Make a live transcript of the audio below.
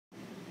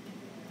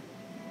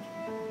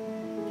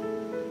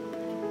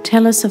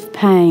Tell us of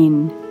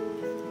pain.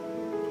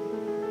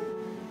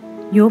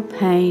 Your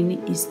pain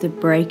is the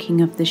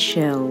breaking of the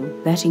shell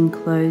that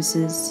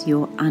encloses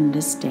your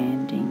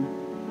understanding.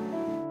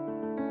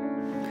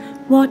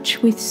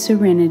 Watch with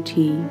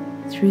serenity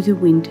through the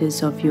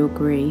winters of your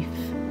grief.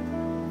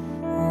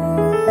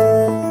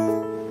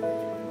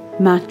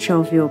 Much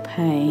of your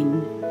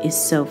pain is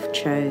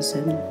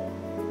self-chosen.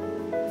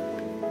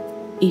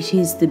 It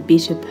is the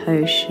bitter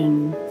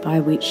potion by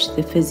which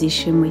the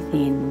physician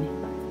within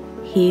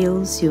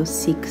heals your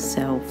sick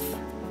self,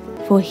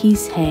 for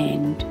his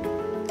hand,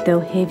 though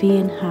heavy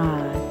and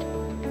hard,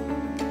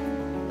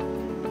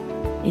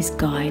 is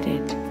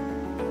guided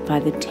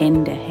by the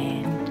tender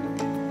hand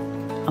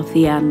of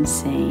the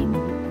unseen.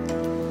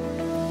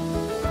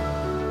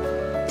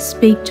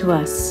 Speak to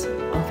us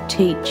of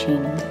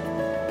teaching.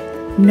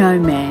 No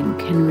man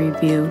can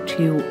reveal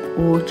to you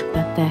aught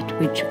but that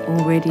which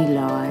already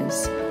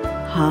lies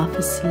half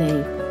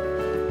asleep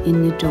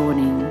in the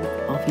dawning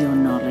of your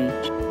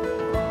knowledge.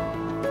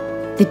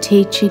 The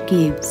teacher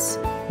gives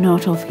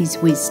not of his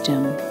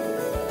wisdom,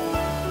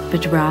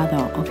 but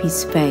rather of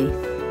his faith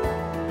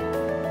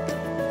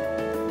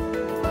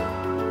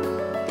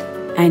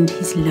and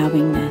his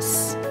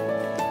lovingness.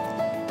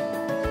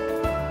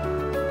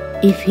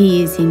 If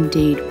he is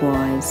indeed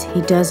wise,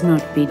 he does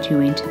not bid you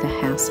into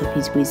the house of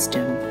his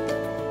wisdom,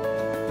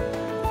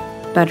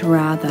 but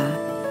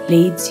rather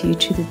leads you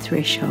to the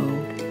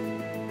threshold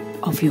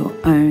of your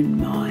own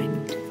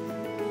mind.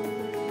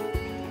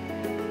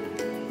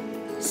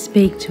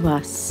 Speak to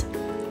us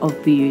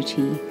of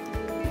beauty.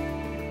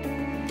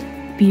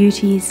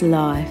 Beauty is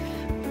life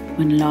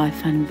when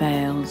life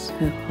unveils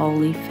her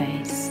holy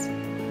face.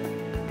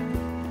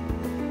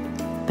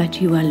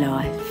 But you are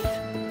life,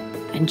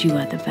 and you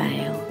are the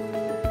veil.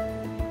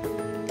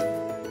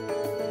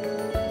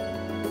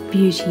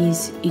 Beauty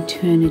is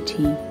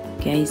eternity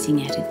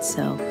gazing at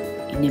itself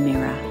in a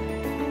mirror.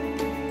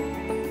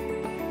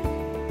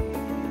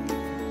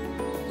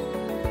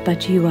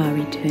 But you are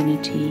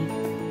eternity,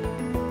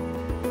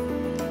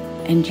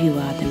 and you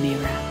are the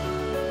mirror.